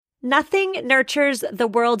Nothing nurtures the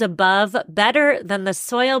world above better than the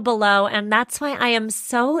soil below, and that's why I am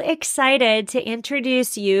so excited to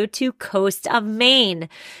introduce you to Coast of Maine.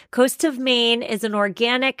 Coast of Maine is an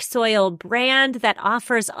organic soil brand that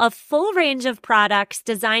offers a full range of products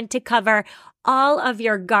designed to cover all of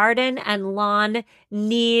your garden and lawn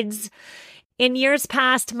needs. In years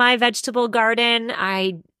past, my vegetable garden,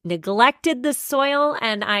 I neglected the soil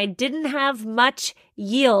and I didn't have much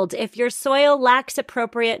yield. If your soil lacks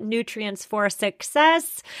appropriate nutrients for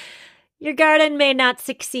success, your garden may not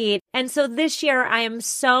succeed. And so this year, I am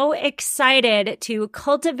so excited to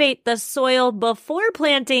cultivate the soil before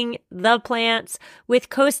planting the plants with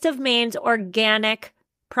Coast of Maine's organic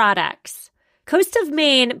products. Coast of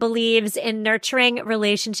Maine believes in nurturing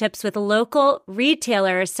relationships with local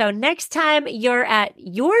retailers. So next time you're at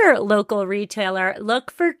your local retailer,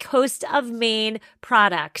 look for Coast of Maine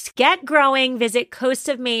products. Get growing. Visit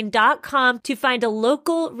coastofmaine.com to find a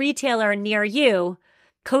local retailer near you.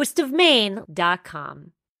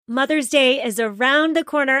 coastofmaine.com. Mother's Day is around the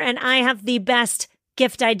corner and I have the best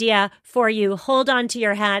gift idea for you. Hold on to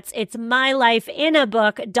your hats. It's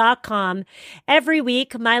mylifeinabook.com. Every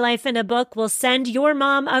week, My Life in a Book will send your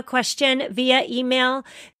mom a question via email.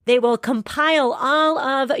 They will compile all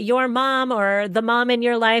of your mom or the mom in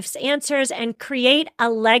your life's answers and create a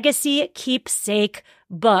legacy keepsake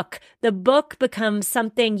book. The book becomes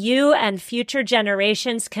something you and future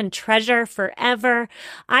generations can treasure forever.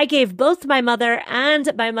 I gave both my mother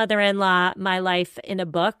and my mother-in-law My Life in a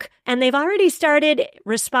Book, and they've already started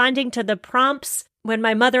responding to the prompts. When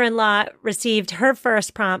my mother-in-law received her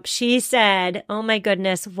first prompt, she said, "Oh my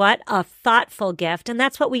goodness, what a thoughtful gift." And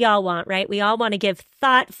that's what we all want, right? We all want to give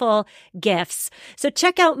thoughtful gifts. So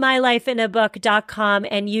check out mylifeinabook.com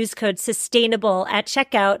and use code SUSTAINABLE at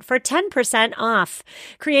checkout for 10% off.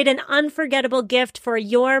 Create an unforgettable gift for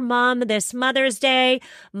your mom this Mother's Day.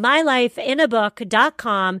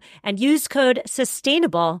 mylifeinabook.com and use code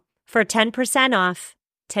SUSTAINABLE for 10% off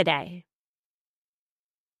today.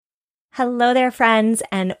 Hello there, friends,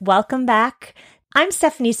 and welcome back. I'm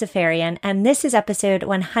Stephanie Safarian, and this is episode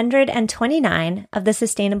 129 of the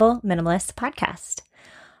Sustainable Minimalist Podcast.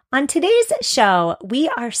 On today's show, we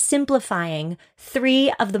are simplifying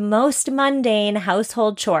 3 of the most mundane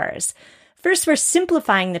household chores. First, we're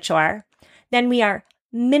simplifying the chore. Then we are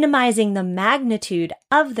minimizing the magnitude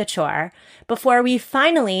of the chore before we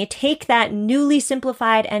finally take that newly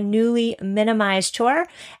simplified and newly minimized chore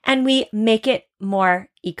and we make it more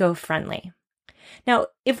eco-friendly. Now,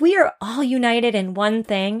 if we are all united in one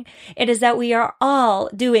thing, it is that we are all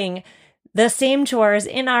doing the same chores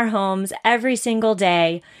in our homes every single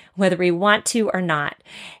day, whether we want to or not.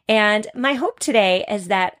 And my hope today is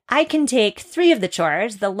that I can take 3 of the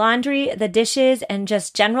chores, the laundry, the dishes, and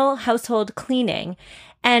just general household cleaning,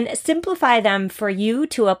 and simplify them for you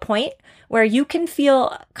to a point where you can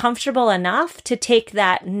feel comfortable enough to take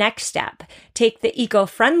that next step, take the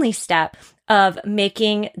eco-friendly step of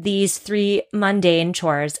making these 3 mundane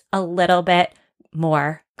chores a little bit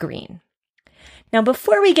more green. Now,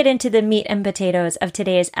 before we get into the meat and potatoes of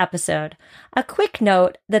today's episode, a quick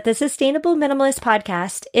note that the Sustainable Minimalist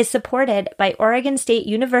Podcast is supported by Oregon State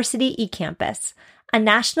University eCampus, a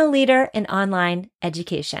national leader in online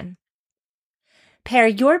education. Pair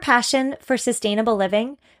your passion for sustainable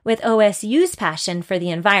living with OSU's passion for the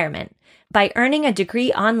environment by earning a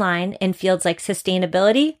degree online in fields like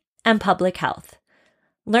sustainability and public health.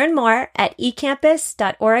 Learn more at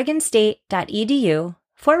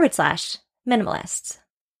ecampus.oregonstate.edu/minimalists.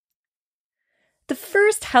 The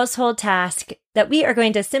first household task that we are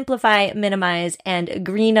going to simplify, minimize, and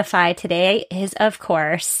greenify today is, of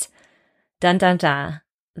course,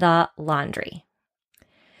 the laundry.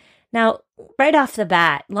 Now, right off the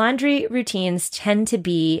bat, laundry routines tend to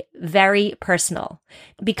be very personal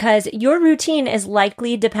because your routine is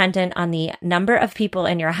likely dependent on the number of people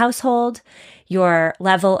in your household, your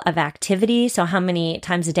level of activity, so how many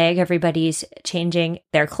times a day everybody's changing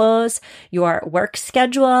their clothes, your work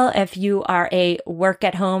schedule. If you are a work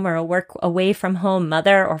at home or a work away from home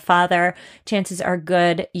mother or father, chances are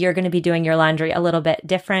good you're going to be doing your laundry a little bit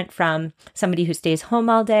different from somebody who stays home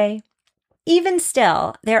all day. Even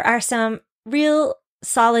still, there are some real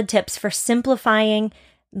solid tips for simplifying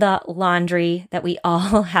the laundry that we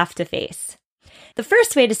all have to face. The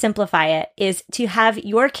first way to simplify it is to have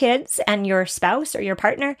your kids and your spouse or your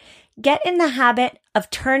partner get in the habit of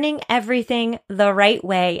turning everything the right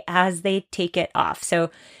way as they take it off. So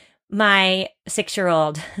my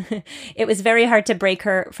 6-year-old, it was very hard to break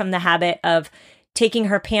her from the habit of taking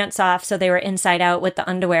her pants off so they were inside out with the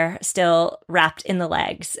underwear still wrapped in the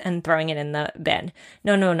legs and throwing it in the bin.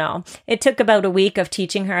 No, no, no. It took about a week of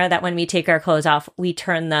teaching her that when we take our clothes off, we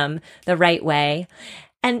turn them the right way.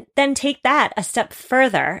 And then take that a step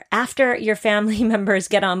further. After your family members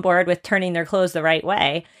get on board with turning their clothes the right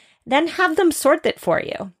way, then have them sort it for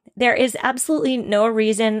you. There is absolutely no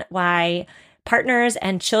reason why partners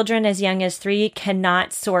and children as young as 3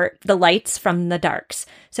 cannot sort the lights from the darks.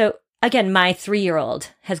 So again, my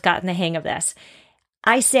 3-year-old has gotten the hang of this.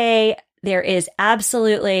 I say there is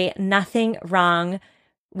absolutely nothing wrong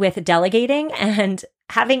with delegating, and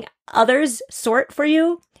having others sort for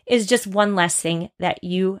you is just one less thing that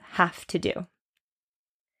you have to do.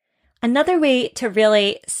 Another way to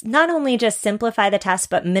really not only just simplify the task,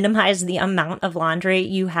 but minimize the amount of laundry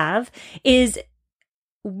you have is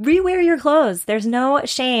rewear your clothes. There's no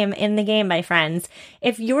shame in the game, my friends.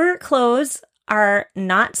 If your clothes are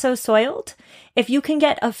not so soiled, if you can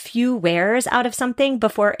get a few wears out of something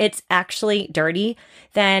before it's actually dirty,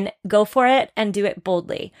 then go for it and do it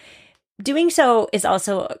boldly. Doing so is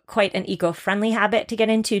also quite an eco-friendly habit to get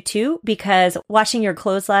into too, because washing your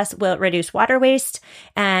clothes less will reduce water waste.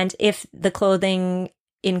 And if the clothing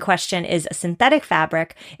in question is a synthetic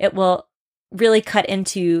fabric, it will really cut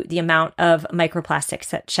into the amount of microplastics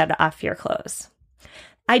that shed off your clothes.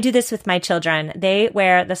 I do this with my children. They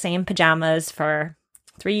wear the same pajamas for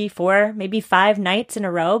 3, 4, maybe 5 nights in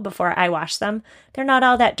a row before I wash them. They're not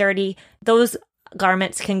all that dirty. Those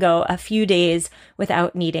garments can go a few days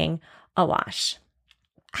without needing a wash.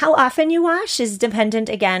 How often you wash is dependent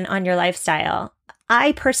again on your lifestyle.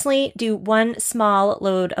 I personally do 1 small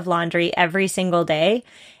load of laundry every single day.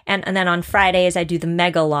 And then on Fridays, I do the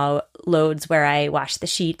mega loads where I wash the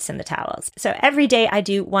sheets and the towels. So every day I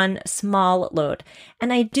do 1 small load.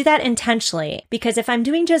 And I do that intentionally because if I'm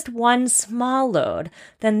doing just 1 small load,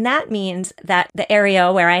 then that means that the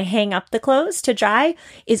area where I hang up the clothes to dry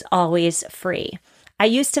is always free. I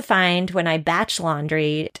used to find when I batch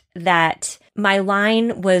laundry that my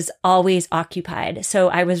line was always occupied. So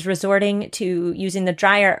I was resorting to using the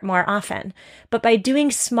dryer more often. But by doing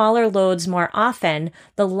smaller loads more often,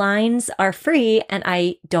 the lines are free and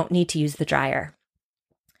I don't need to use the dryer.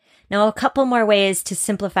 Now, a couple more ways to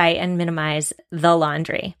simplify and minimize the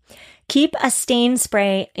laundry. Keep a stain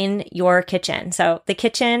spray in your kitchen. So the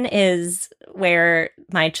kitchen is where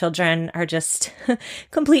my children are just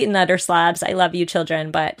complete and utter slobs. I love you,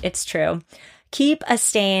 children, but it's true. Keep a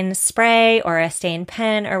stain spray or a stain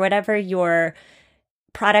pen or whatever your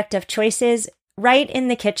product of choice is right in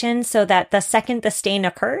the kitchen so that the second the stain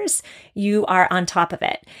occurs, you are on top of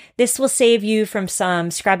it. This will save you from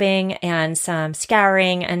some scrubbing and some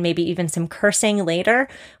scouring and maybe even some cursing later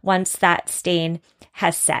once that stain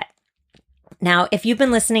has set. Now, if you've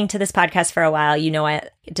been listening to this podcast for a while, you know I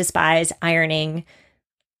despise ironing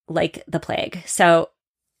like the plague. So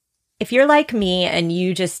if you're like me and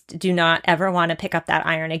you just do not ever want to pick up that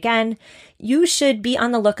iron again, you should be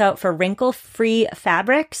on the lookout for wrinkle-free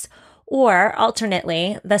fabrics, or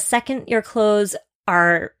alternately, the second your clothes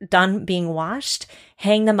are done being washed,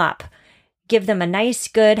 hang them up. Give them a nice,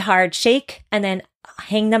 good, hard shake, and then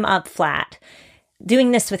hang them up flat.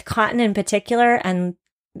 Doing this with cotton in particular, and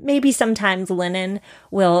maybe sometimes linen,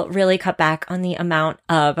 will really cut back on the amount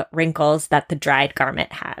of wrinkles that the dried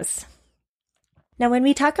garment has. Now, when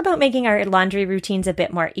we talk about making our laundry routines a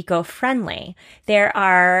bit more eco-friendly, there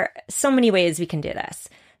are so many ways we can do this.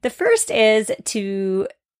 The first is to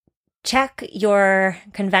check your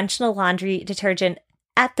conventional laundry detergent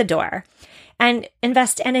at the door and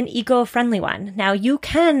invest in an eco-friendly one. Now, you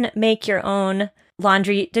can make your own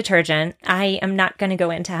laundry detergent. I am not going to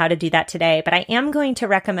go into how to do that today, but I am going to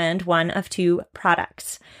recommend one of 2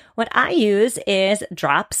 products. What I use is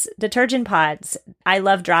Drops detergent pods. I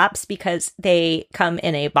love Drops because they come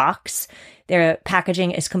in a box. Their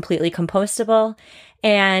packaging is completely compostable.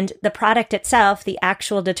 And the product itself, the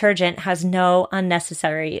actual detergent, has no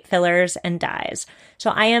unnecessary fillers and dyes.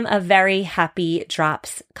 So I am a very happy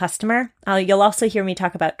Drops customer. You'll also hear me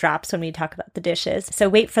talk about Drops when we talk about the dishes. So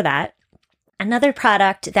wait for that. Another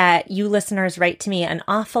product that you listeners write to me an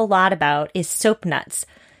awful lot about is soap nuts.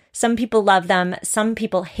 Some people love them. Some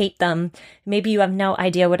people hate them. Maybe you have no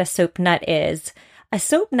idea what a soap nut is. A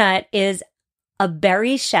soap nut is a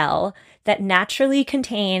berry shell that naturally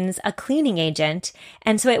contains a cleaning agent,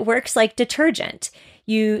 and so it works like detergent.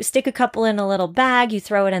 You stick a couple in a little bag, you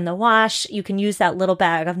throw it in the wash. You can use that little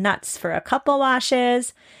bag of nuts for a couple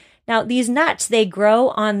washes. Now, these nuts, they grow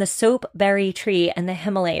on the soap berry tree in the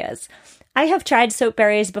Himalayas. I have tried soap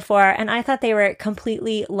berries before, and I thought they were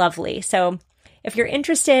completely lovely. So if you're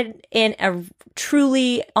interested in a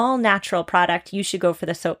truly all-natural product, you should go for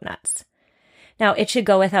the soap nuts. Now, it should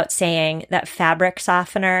go without saying that fabric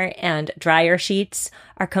softener and dryer sheets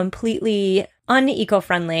are completely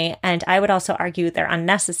un-eco-friendly, and I would also argue they're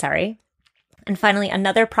unnecessary. And finally,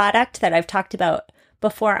 another product that I've talked about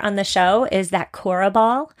before on the show is that Cora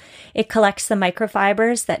ball. It collects the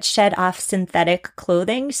microfibers that shed off synthetic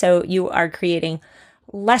clothing, so you are creating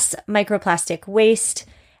less microplastic waste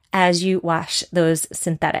as you wash those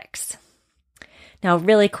synthetics. Now,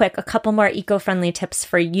 really quick, a couple more eco-friendly tips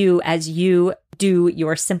for you as you do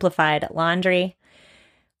your simplified laundry.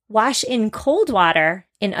 Wash in cold water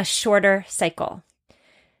in a shorter cycle.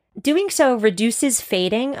 Doing so reduces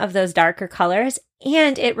fading of those darker colors,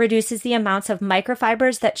 and it reduces the amounts of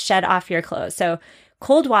microfibers that shed off your clothes. So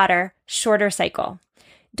cold water, shorter cycle.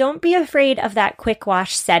 Don't be afraid of that quick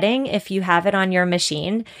wash setting if you have it on your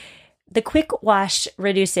machine. The quick wash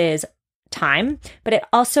reduces time, but it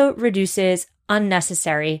also reduces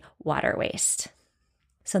unnecessary water waste.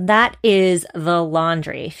 So that is the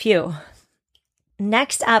laundry. Phew.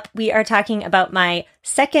 Next up, we are talking about my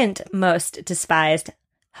second most despised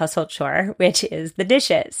household chore, which is the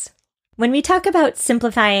dishes. When we talk about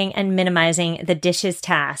simplifying and minimizing the dishes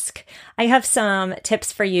task, I have some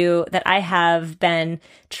tips for you that I have been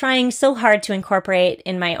trying so hard to incorporate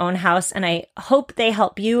in my own house, and I hope they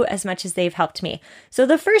help you as much as they've helped me. So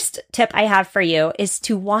the first tip I have for you is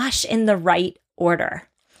to wash in the right order.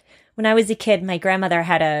 When I was a kid, my grandmother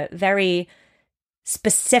had a very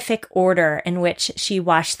specific order in which she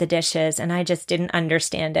washed the dishes, and I just didn't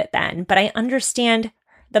understand it then. But I understand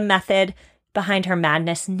the method behind her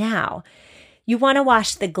madness now. You want to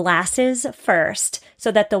wash the glasses first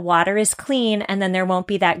so that the water is clean and then there won't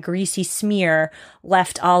be that greasy smear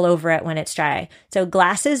left all over it when it's dry. So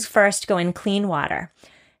glasses first go in clean water.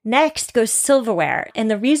 Next goes silverware.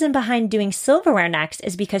 And the reason behind doing silverware next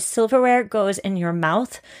is because silverware goes in your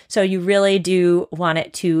mouth. So you really do want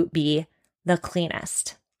it to be the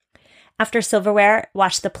cleanest. After silverware,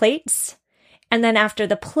 wash the plates. And then after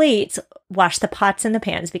the plates, wash the pots and the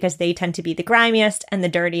pans because they tend to be the grimiest and the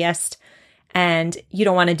dirtiest. And you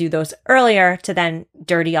don't want to do those earlier to then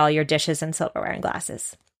dirty all your dishes and silverware and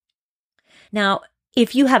glasses. Now,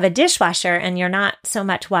 if you have a dishwasher and you're not so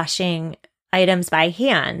much washing items by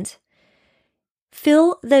hand,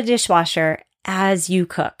 fill the dishwasher as you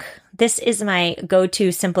cook. This is my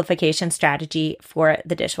go-to simplification strategy for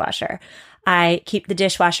the dishwasher. I keep the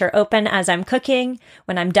dishwasher open as I'm cooking.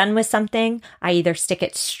 When I'm done with something, I either stick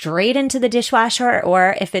it straight into the dishwasher,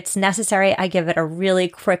 or if it's necessary, I give it a really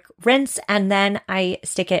quick rinse and then I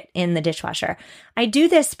stick it in the dishwasher. I do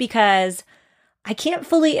this because I can't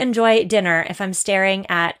fully enjoy dinner if I'm staring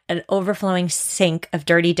at an overflowing sink of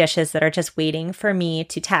dirty dishes that are just waiting for me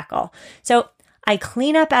to tackle. So I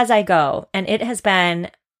clean up as I go, and it has been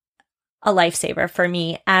a lifesaver for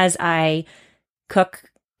me as I cook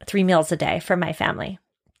 3 meals a day for my family.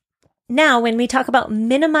 Now, when we talk about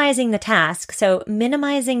minimizing the task, so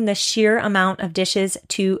minimizing the sheer amount of dishes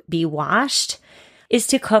to be washed, is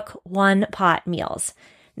to cook one-pot meals.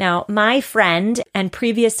 Now, my friend and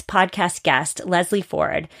previous podcast guest, Leslie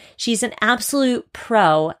Ford, she's an absolute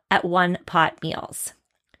pro at one-pot meals.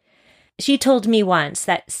 She told me once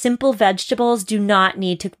that simple vegetables do not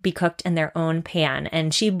need to be cooked in their own pan,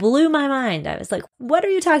 and she blew my mind. I was like, what are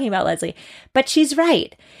you talking about, Leslie? But she's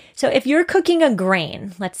right. So if you're cooking a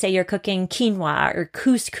grain, let's say you're cooking quinoa or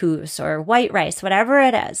couscous or white rice, whatever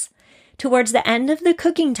it is, towards the end of the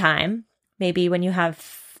cooking time, maybe when you have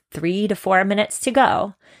 3 to 4 minutes to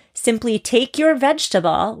go, simply take your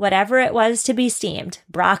vegetable, whatever it was to be steamed,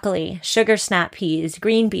 broccoli, sugar snap peas,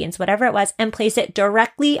 green beans, whatever it was, and place it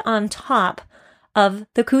directly on top of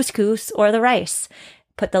the couscous or the rice.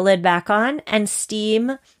 Put the lid back on and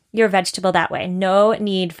steam your vegetable that way. No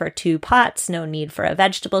need for 2 pots, no need for a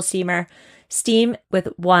vegetable steamer. Steam with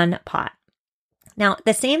 1 pot. Now,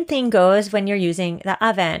 the same thing goes when you're using the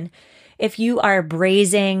oven. If you are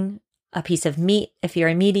braising a piece of meat, if you're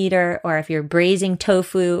a meat eater, or if you're braising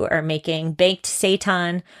tofu or making baked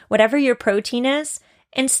seitan, whatever your protein is,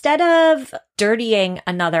 instead of dirtying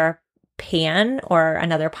another pan or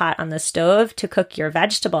another pot on the stove to cook your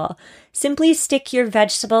vegetable, simply stick your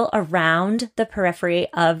vegetable around the periphery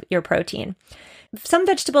of your protein. Some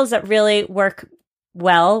vegetables that really work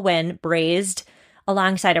well when braised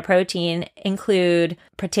alongside a protein include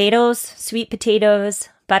potatoes, sweet potatoes,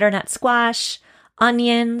 butternut squash,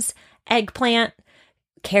 onions, eggplant,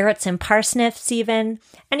 carrots and parsnips even.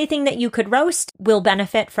 Anything that you could roast will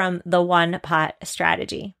benefit from the one-pot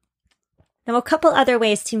strategy. Now, a couple other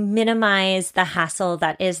ways to minimize the hassle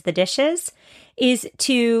that is the dishes is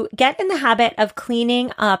to get in the habit of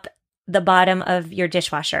cleaning up the bottom of your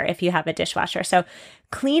dishwasher if you have a dishwasher. So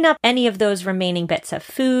clean up any of those remaining bits of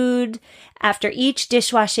food after each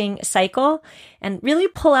dishwashing cycle and really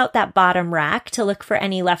pull out that bottom rack to look for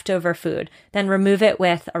any leftover food. Then remove it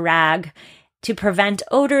with a rag to prevent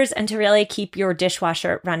odors and to really keep your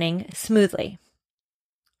dishwasher running smoothly.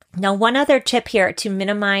 Now, one other tip here to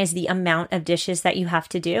minimize the amount of dishes that you have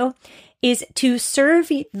to do is to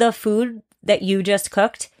serve the food that you just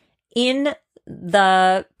cooked in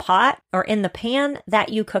the pot or in the pan that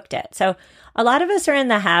you cooked it. So a lot of us are in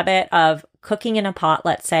the habit of cooking in a pot,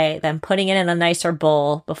 let's say, then putting it in a nicer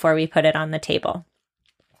bowl before we put it on the table.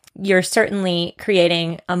 You're certainly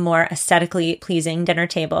creating a more aesthetically pleasing dinner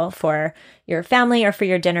table for your family or for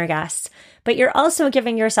your dinner guests, but you're also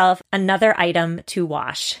giving yourself another item to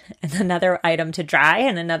wash and another item to dry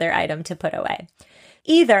and another item to put away.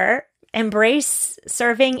 Either embrace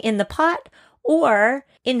serving in the pot or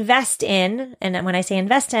invest in, and when I say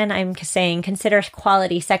invest in, I'm saying consider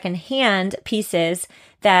quality secondhand pieces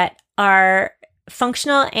that are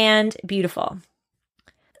functional and beautiful.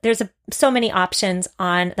 There's so many options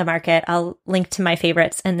on the market. I'll link to my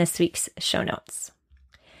favorites in this week's show notes.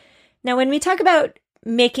 Now, when we talk about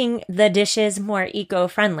making the dishes more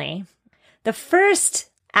eco-friendly, the first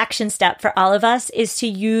action step for all of us is to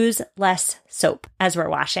use less soap as we're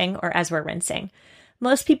washing or as we're rinsing.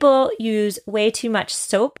 Most people use way too much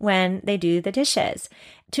soap when they do the dishes.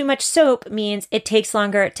 Too much soap means it takes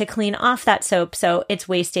longer to clean off that soap, so it's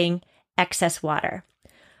wasting excess water.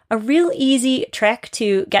 A real easy trick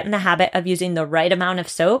to get in the habit of using the right amount of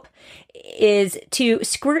soap is to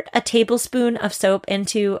squirt a tablespoon of soap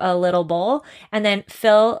into a little bowl and then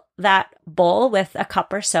fill that bowl with a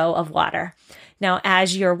cup or so of water. Now,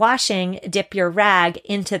 as you're washing, dip your rag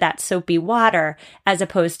into that soapy water as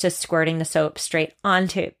opposed to squirting the soap straight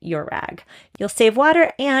onto your rag. You'll save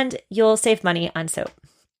water and you'll save money on soap.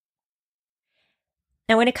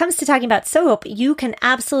 Now, when it comes to talking about soap, you can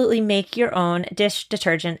absolutely make your own dish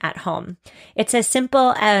detergent at home. It's as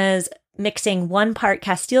simple as mixing 1 part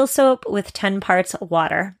Castile soap with 10 parts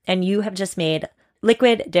water, and you have just made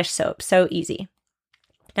liquid dish soap. So easy.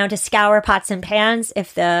 Now, to scour pots and pans,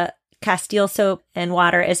 if the Castile soap and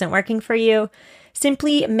water isn't working for you,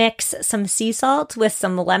 simply mix some sea salt with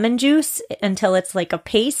some lemon juice until it's like a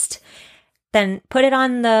paste. Then put it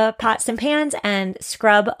on the pots and pans and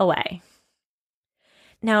scrub away.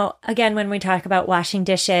 Now, again, when we talk about washing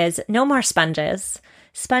dishes, no more sponges.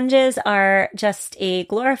 Sponges are just a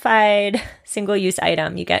glorified single-use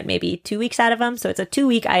item. You get maybe 2 weeks out of them, so it's a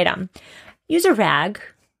 2-week item. Use a rag.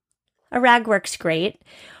 A rag works great.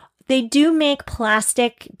 They do make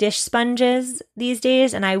plastic dish sponges these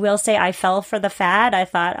days, and I will say I fell for the fad. I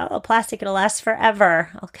thought, oh, plastic, it'll last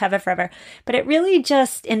forever. I'll have it forever. But it really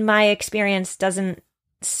just, in my experience, doesn't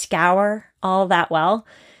scour all that well.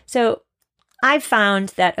 So I've found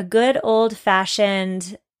that a good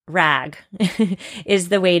old-fashioned rag is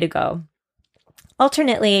the way to go.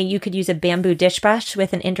 Alternately, you could use a bamboo dish brush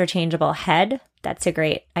with an interchangeable head. That's a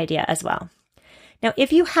great idea as well. Now,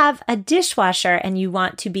 if you have a dishwasher and you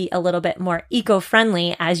want to be a little bit more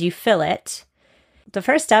eco-friendly as you fill it, the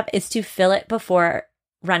first step is to fill it before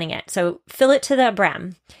running it. So fill it to the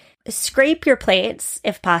brim. Scrape your plates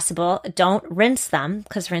if possible. Don't rinse them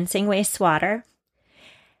because rinsing wastes water.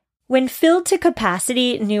 When filled to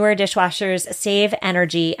capacity, newer dishwashers save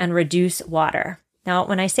energy and reduce water. Now,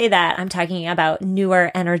 when I say that, I'm talking about newer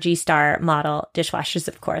Energy Star model dishwashers,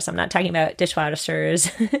 of course. I'm not talking about dishwashers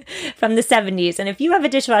from the 70s. And if you have a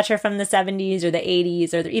dishwasher from the 70s or the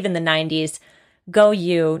 80s or even the 90s, go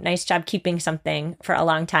you. Nice job keeping something for a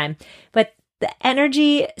long time. But the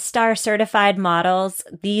Energy Star certified models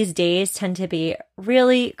these days tend to be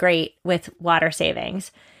really great with water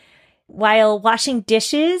savings. While washing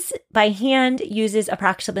dishes by hand uses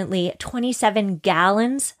approximately 27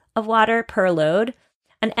 gallons of water per load,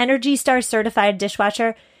 an Energy Star certified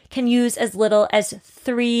dishwasher can use as little as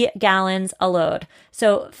 3 gallons a load.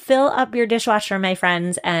 So fill up your dishwasher, my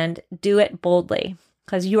friends, and do it boldly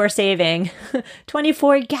because you are saving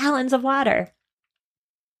 24 gallons of water.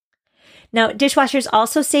 Now, dishwashers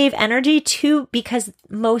also save energy too because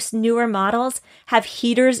most newer models have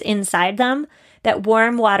heaters inside them that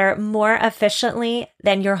warm water more efficiently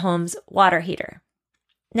than your home's water heater.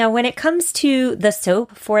 Now, when it comes to the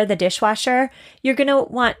soap for the dishwasher, you're going to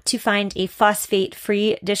want to find a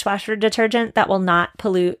phosphate-free dishwasher detergent that will not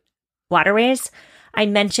pollute waterways. I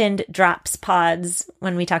mentioned Drops Pods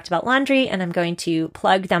when we talked about laundry, and I'm going to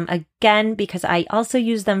plug them again because I also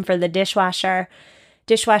use them for the dishwasher.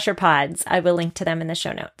 Dishwasher Pods, I will link to them in the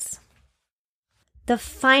show notes. The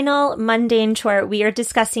final mundane chore we are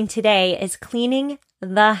discussing today is cleaning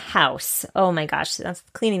the house. Oh my gosh, that's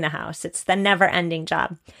cleaning the house. It's the never-ending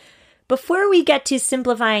job. Before we get to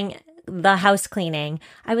simplifying the house cleaning,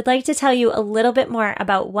 I would like to tell you a little bit more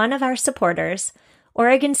about one of our supporters,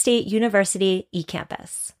 Oregon State University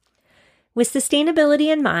eCampus. With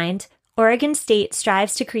sustainability in mind, Oregon State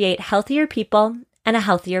strives to create healthier people and a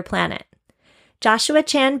healthier planet. Joshua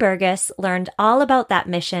Chan Burgess learned all about that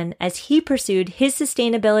mission as he pursued his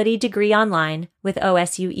sustainability degree online with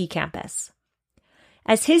OSU eCampus.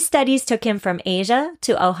 As his studies took him from Asia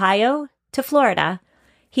to Ohio to Florida,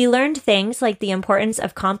 he learned things like the importance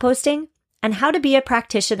of composting and how to be a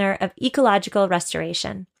practitioner of ecological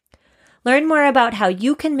restoration. Learn more about how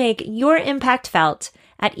you can make your impact felt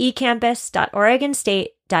at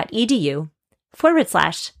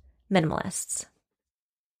ecampus.oregonstate.edu/minimalists.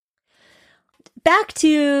 Back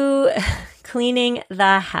to cleaning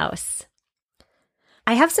the house.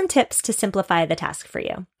 I have some tips to simplify the task for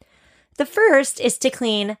you. The first is to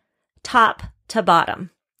clean top to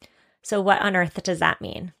bottom. So what on earth does that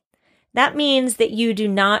mean? That means that you do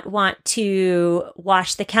not want to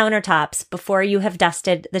wash the countertops before you have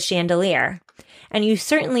dusted the chandelier. And you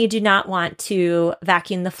certainly do not want to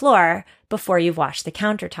vacuum the floor before you've washed the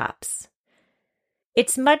countertops.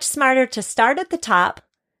 It's much smarter to start at the top,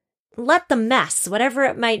 let the mess, whatever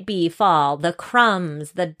it might be, fall. The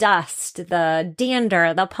crumbs, the dust, the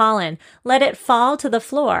dander, the pollen. Let it fall to the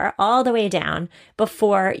floor all the way down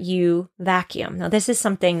before you vacuum. Now, this is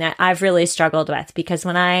something that I've really struggled with because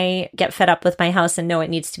when I get fed up with my house and know it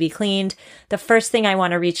needs to be cleaned, the first thing I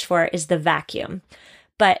want to reach for is the vacuum.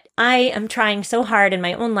 But I am trying so hard in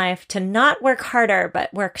my own life to not work harder,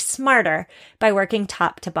 but work smarter by working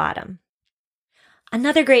top to bottom.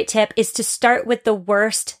 Another great tip is to start with the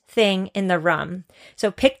worst thing in the room. So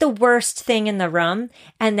pick the worst thing in the room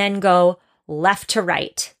and then go left to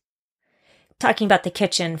right. Talking about the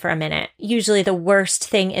kitchen for a minute. Usually the worst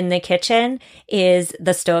thing in the kitchen is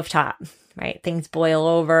the stovetop, right? Things boil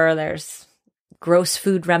over. There's gross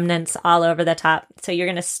food remnants all over the top. So you're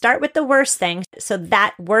going to start with the worst thing. So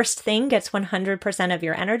that worst thing gets 100% of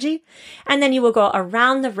your energy. And then you will go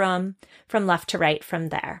around the room from left to right from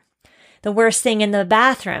there. The worst thing in the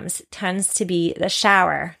bathrooms tends to be the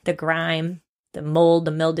shower, the grime, the mold,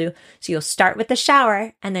 the mildew. So you'll start with the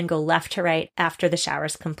shower and then go left to right after the shower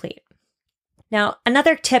is complete. Now,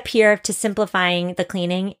 another tip here to simplifying the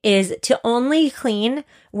cleaning is to only clean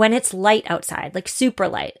when it's light outside, like super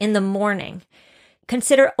light in the morning.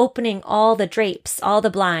 Consider opening all the drapes, all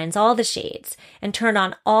the blinds, all the shades, and turn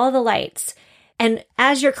on all the lights. And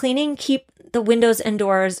as you're cleaning, keep the windows and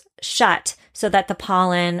doors shut so that the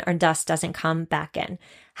pollen or dust doesn't come back in.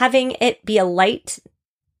 Having it be a light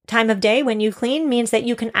time of day when you clean means that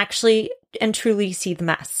you can actually and truly see the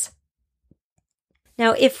mess.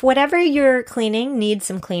 Now, if whatever you're cleaning needs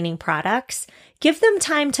some cleaning products, give them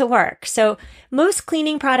time to work. So most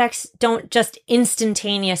cleaning products don't just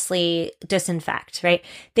instantaneously disinfect, right?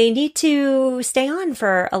 They need to stay on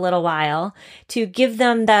for a little while to give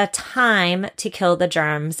them the time to kill the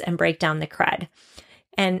germs and break down the crud.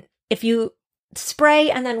 And if you spray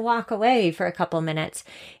and then walk away for a couple minutes,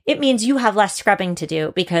 it means you have less scrubbing to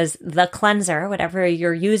do because the cleanser, whatever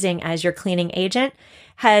you're using as your cleaning agent,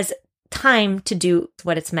 has time to do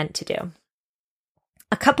what it's meant to do.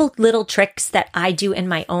 A couple little tricks that I do in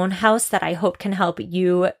my own house that I hope can help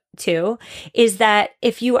you too is that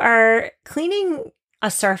if you are cleaning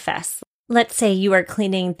a surface, let's say you are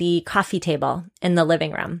cleaning the coffee table in the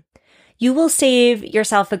living room, you will save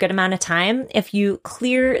yourself a good amount of time if you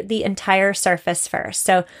clear the entire surface first.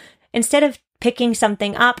 So instead of picking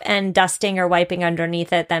something up and dusting or wiping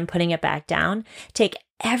underneath it, then putting it back down, take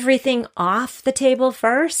everything off the table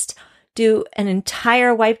first, do an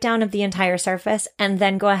entire wipe down of the entire surface, and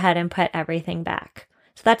then go ahead and put everything back.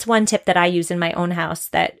 So that's one tip that I use in my own house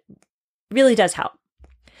that really does help.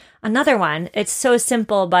 Another one, it's so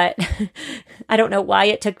simple, but I don't know why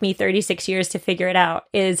it took me 36 years to figure it out,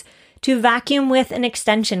 is to vacuum with an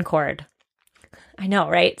extension cord. I know,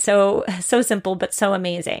 right? So simple, but so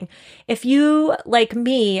amazing. If you, like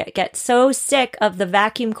me, get so sick of the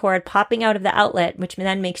vacuum cord popping out of the outlet, which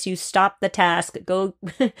then makes you stop the task, go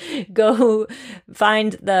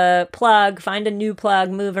find the plug, find a new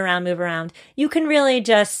plug, move around, you can really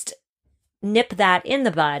just nip that in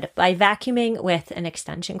the bud by vacuuming with an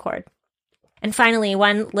extension cord. And finally,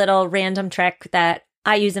 one little random trick that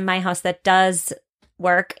I use in my house that does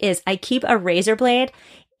work is I keep a razor blade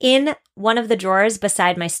in one of the drawers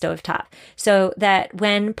beside my stovetop so that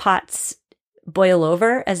when pots boil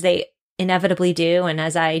over, as they inevitably do, and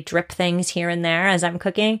as I drip things here and there as I'm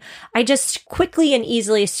cooking, I just quickly and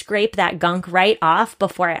easily scrape that gunk right off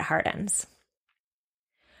before it hardens.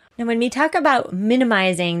 Now, when we talk about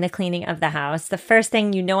minimizing the cleaning of the house, the first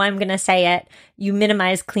thing, I'm going to say it, you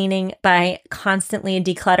minimize cleaning by constantly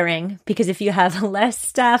decluttering, because if you have less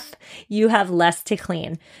stuff, you have less to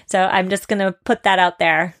clean. So I'm just going to put that out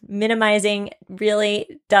there. Minimizing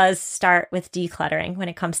really does start with decluttering when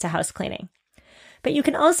it comes to house cleaning. But you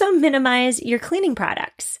can also minimize your cleaning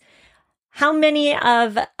products. How many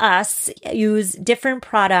of us use different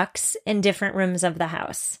products in different rooms of the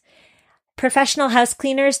house? Professional house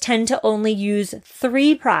cleaners tend to only use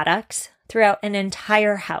 3 products throughout an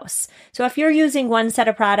entire house. So if you're using one set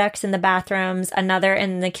of products in the bathrooms, another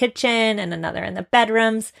in the kitchen, and another in the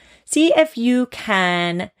bedrooms, see if you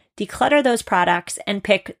can declutter those products and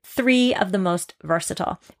pick 3 of the most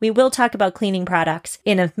versatile. We will talk about cleaning products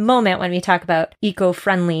in a moment when we talk about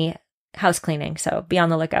eco-friendly house cleaning, so be on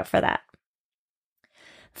the lookout for that.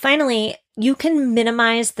 Finally, you can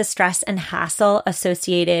minimize the stress and hassle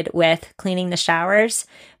associated with cleaning the showers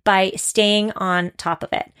by staying on top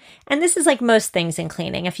of it. And this is like most things in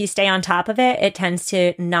cleaning. If you stay on top of it, it tends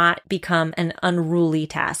to not become an unruly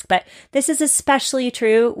task. But this is especially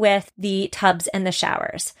true with the tubs and the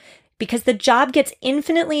showers, because the job gets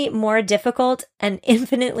infinitely more difficult and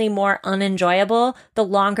infinitely more unenjoyable the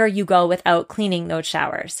longer you go without cleaning those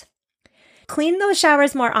showers. Clean those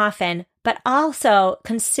showers more often, but also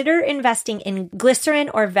consider investing in glycerin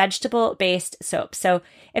or vegetable-based soap. So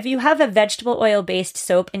if you have a vegetable oil-based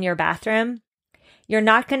soap in your bathroom, you're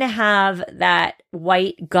not going to have that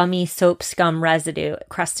white gummy soap scum residue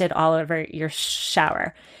crusted all over your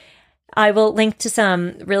shower. I will link to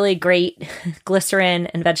some really great glycerin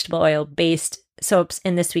and vegetable oil-based soaps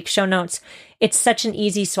in this week's show notes. It's such an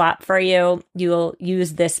easy swap for you. You'll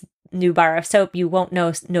use this new bar of soap. You won't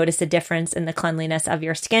notice a difference in the cleanliness of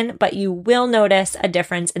your skin, but you will notice a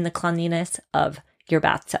difference in the cleanliness of your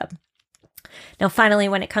bathtub. Now, finally,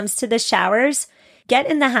 when it comes to the showers, get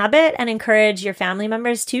in the habit, and encourage your family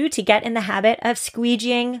members too, to get in the habit of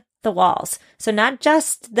squeegeeing the walls. So not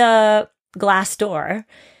just the glass door,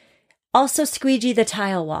 also squeegee the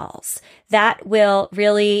tile walls. That will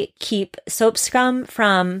really keep soap scum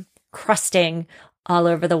from crusting all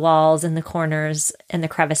over the walls and the corners and the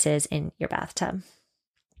crevices in your bathtub.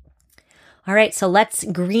 All right, so let's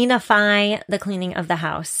greenify the cleaning of the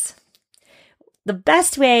house. The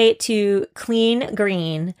best way to clean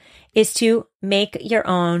green is to make your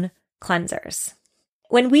own cleansers.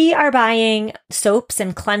 When we are buying soaps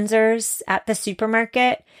and cleansers at the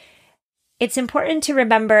supermarket, it's important to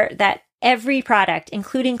remember that every product,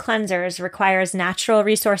 including cleansers, requires natural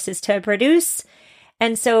resources to produce.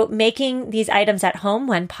 And so making these items at home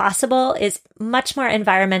when possible is much more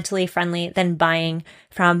environmentally friendly than buying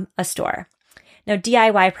from a store. Now,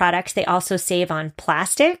 DIY products, they also save on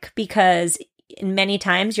plastic, because many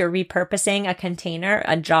times you're repurposing a container,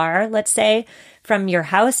 a jar, let's say, from your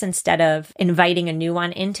house instead of inviting a new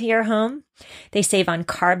one into your home. They save on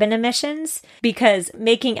carbon emissions, because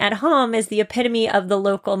making at home is the epitome of the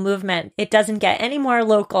local movement. It doesn't get any more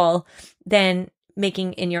local than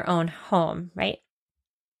making in your own home, right?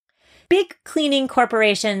 Big cleaning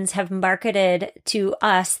corporations have marketed to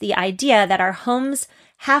us the idea that our homes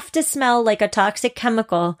have to smell like a toxic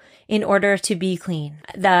chemical in order to be clean.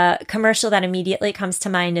 The commercial that immediately comes to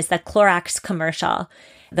mind is the Clorox commercial.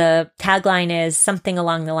 The tagline is something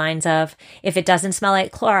along the lines of, if it doesn't smell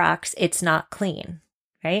like Clorox, it's not clean,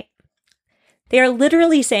 right? They are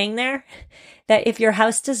literally saying there that if your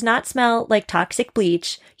house does not smell like toxic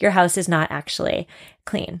bleach, your house is not actually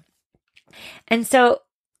clean. And so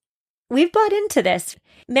we've bought into this.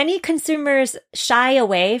 Many consumers shy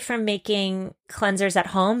away from making cleansers at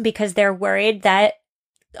home because they're worried that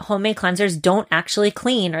homemade cleansers don't actually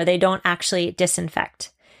clean, or they don't actually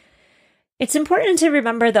disinfect. It's important to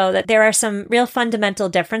remember, though, that there are some real fundamental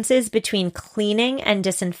differences between cleaning and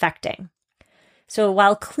disinfecting. So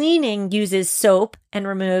while cleaning uses soap and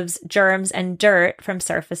removes germs and dirt from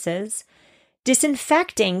surfaces,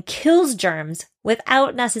 disinfecting kills germs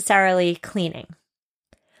without necessarily cleaning.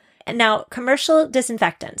 Now, commercial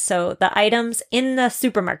disinfectants, so the items in the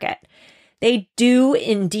supermarket, they do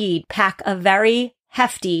indeed pack a very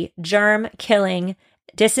hefty germ-killing,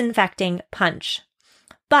 disinfecting punch.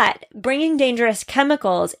 But bringing dangerous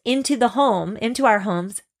chemicals into the home, into our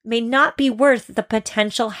homes, may not be worth the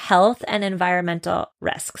potential health and environmental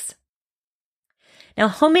risks. Now,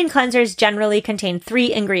 homemade cleansers generally contain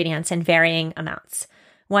 3 ingredients in varying amounts.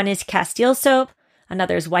 One is Castile soap,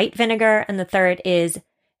 another is white vinegar, and the third is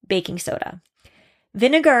baking soda.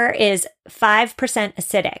 Vinegar is 5%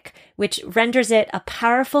 acidic, which renders it a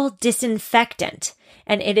powerful disinfectant,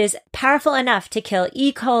 and it is powerful enough to kill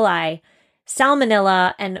E. coli,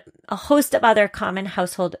 salmonella, and a host of other common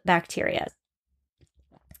household bacteria.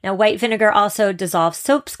 Now, white vinegar also dissolves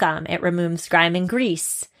soap scum. It removes grime and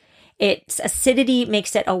grease. Its acidity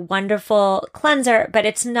makes it a wonderful cleanser, but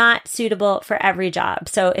it's not suitable for every job.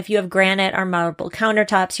 So if you have granite or marble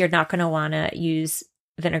countertops, you're not going to want to use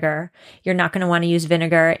vinegar. You're not going to want to use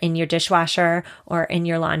vinegar in your dishwasher or in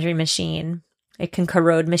your laundry machine. It can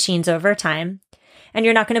corrode machines over time. And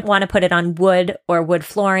you're not going to want to put it on wood or wood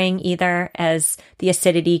flooring either, as the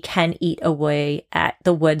acidity can eat away at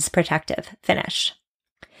the wood's protective finish.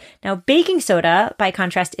 Now, baking soda, by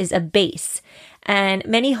contrast, is a base, and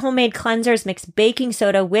many homemade cleansers mix baking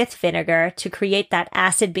soda with vinegar to create that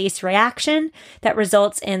acid-base reaction that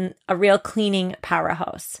results in a real cleaning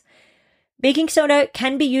powerhouse. Baking soda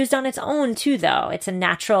can be used on its own too, though. It's a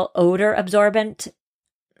natural odor absorbent.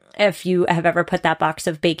 If you have ever put that box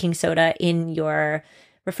of baking soda in your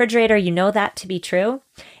refrigerator, you know that to be true.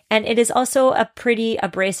 And it is also a pretty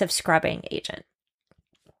abrasive scrubbing agent.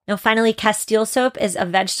 Now, finally, Castile soap is a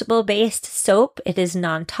vegetable-based soap. It is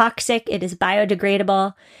non-toxic. It is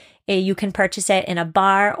biodegradable. You can purchase it in a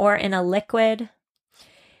bar or in a liquid.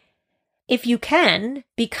 If you can,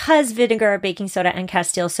 because vinegar, baking soda, and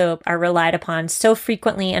Castile soap are relied upon so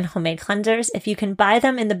frequently in homemade cleansers, if you can buy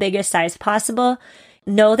them in the biggest size possible,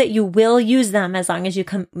 know that you will use them as long as you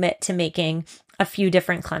commit to making a few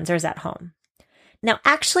different cleansers at home. Now,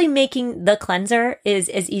 actually making the cleanser is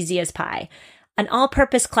as easy as pie. An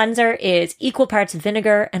all-purpose cleanser is equal parts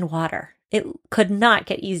vinegar and water. It could not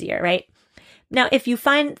get easier, right? Now, if you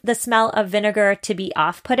find the smell of vinegar to be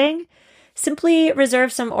off-putting, simply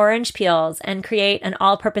reserve some orange peels and create an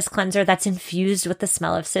all-purpose cleanser that's infused with the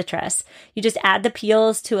smell of citrus. You just add the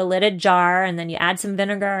peels to a lidded jar, and then you add some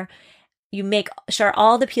vinegar. You make sure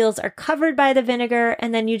all the peels are covered by the vinegar,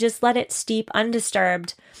 and then you just let it steep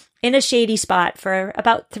undisturbed in a shady spot for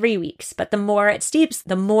about 3 weeks. But the more it steeps,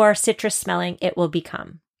 the more citrus smelling it will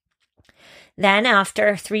become. Then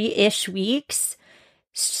after 3-ish weeks,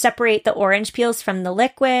 separate the orange peels from the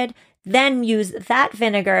liquid, then use that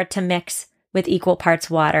vinegar to mix with equal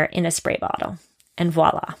parts water in a spray bottle. And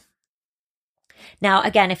voila. Now,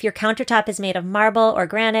 again, if your countertop is made of marble or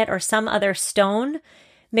granite or some other stone,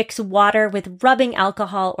 mix water with rubbing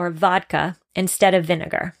alcohol or vodka instead of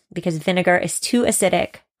vinegar, because vinegar is too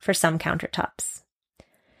acidic for some countertops.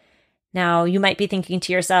 Now, you might be thinking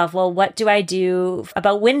to yourself, well, what do I do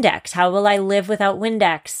about Windex? How will I live without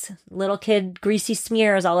Windex? Little kid greasy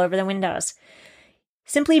smears all over the windows.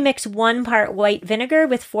 Simply mix 1 part white vinegar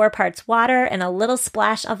with 4 parts water and a little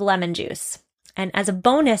splash of lemon juice. And as a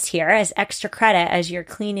bonus here, as extra credit as you're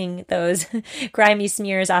cleaning those grimy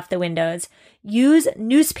smears off the windows, use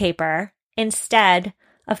newspaper instead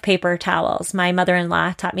of paper towels. My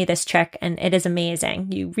mother-in-law taught me this trick, and it is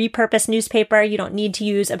amazing. You repurpose newspaper. You don't need to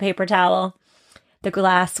use a paper towel. The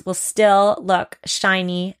glass will still look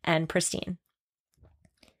shiny and pristine.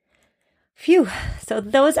 Phew. So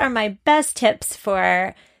those are my best tips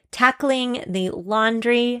for tackling the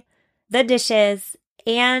laundry, the dishes,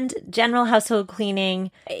 and general household cleaning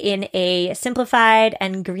in a simplified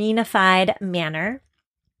and greenified manner.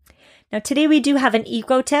 Now, today we do have an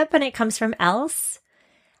eco tip, and it comes from Else.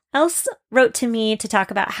 Else wrote to me to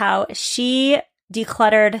talk about how she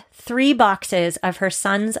decluttered 3 boxes of her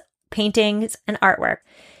son's paintings and artwork.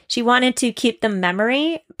 She wanted to keep the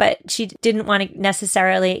memory, but she didn't want to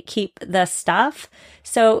necessarily keep the stuff.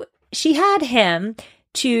 So she had him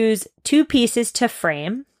choose 2 pieces to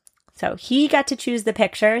frame. So he got to choose the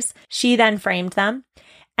pictures. She then framed them.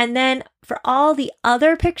 And then for all the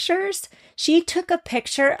other pictures, she took a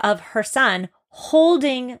picture of her son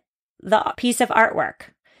holding the piece of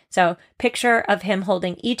artwork. So picture of him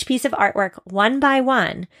holding each piece of artwork one by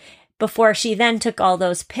one before she then took all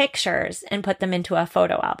those pictures and put them into a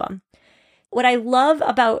photo album. What I love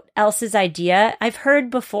about Else's idea, I've heard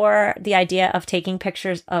before the idea of taking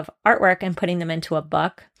pictures of artwork and putting them into a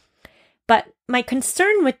book. But my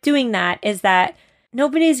concern with doing that is that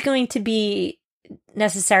nobody's going to be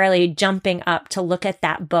necessarily jumping up to look at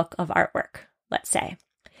that book of artwork, let's say.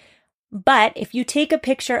 But if you take a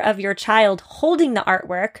picture of your child holding the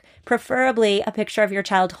artwork, preferably a picture of your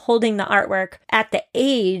child holding the artwork at the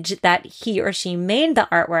age that he or she made the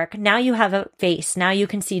artwork, now you have a face. Now you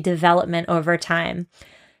can see development over time.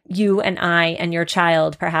 You and I and your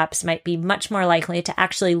child perhaps might be much more likely to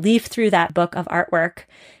actually leaf through that book of artwork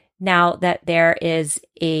now that there is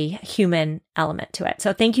a human element to it.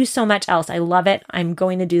 So thank you so much, Else. I love it. I'm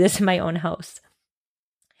going to do this in my own house.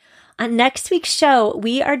 On next week's show,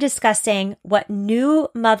 we are discussing what new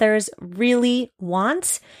mothers really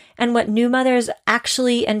want and what new mothers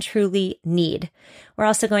actually and truly need. We're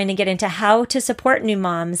also going to get into how to support new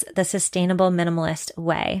moms the sustainable minimalist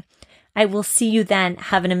way. I will see you then.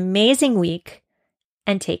 Have an amazing week.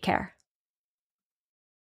 and take care.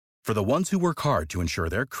 For the ones who work hard to ensure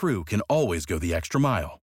their crew can always go the extra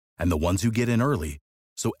mile, and the ones who get in early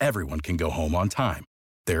so everyone can go home on time,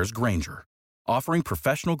 there's Grainger, offering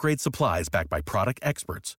professional-grade supplies backed by product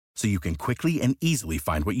experts so you can quickly and easily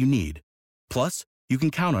find what you need. Plus, you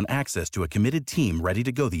can count on access to a committed team ready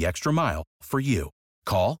to go the extra mile for you.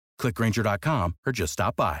 Call, click Grainger.com, or just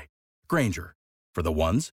stop by. Grainger, for the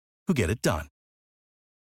ones who get it done.